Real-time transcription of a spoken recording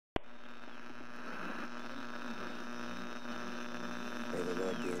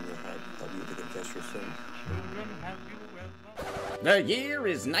The year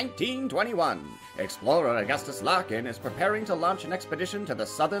is 1921. Explorer Augustus Larkin is preparing to launch an expedition to the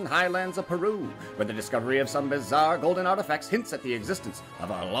southern highlands of Peru, where the discovery of some bizarre golden artifacts hints at the existence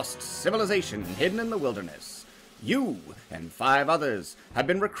of a lost civilization hidden in the wilderness. You and 5 others have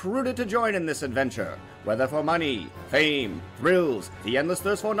been recruited to join in this adventure, whether for money, fame, thrills, the endless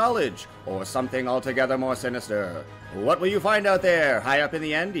thirst for knowledge, or something altogether more sinister. What will you find out there, high up in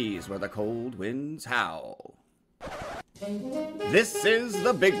the Andes, where the cold winds howl? This is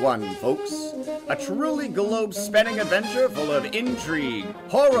the big one, folks. A truly globe-spanning adventure full of intrigue,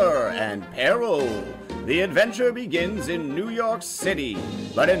 horror, and peril. The adventure begins in New York City,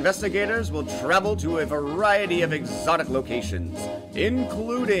 but investigators will travel to a variety of exotic locations,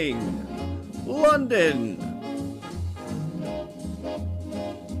 including London,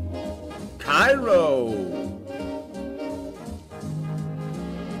 Cairo,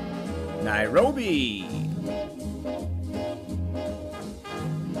 Nairobi,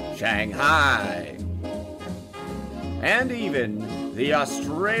 Shanghai, and even the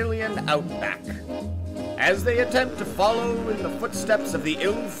Australian outback, as they attempt to follow in the footsteps of the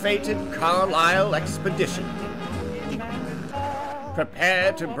ill-fated Carlisle expedition.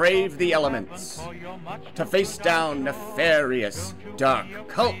 Prepare to brave the elements, to face down nefarious, dark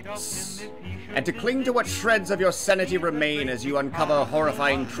cults, and to cling to what shreds of your sanity remain as you uncover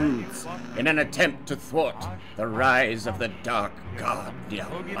horrifying truths in an attempt to thwart the rise of the dark god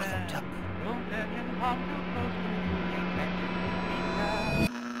Nyarlathotep.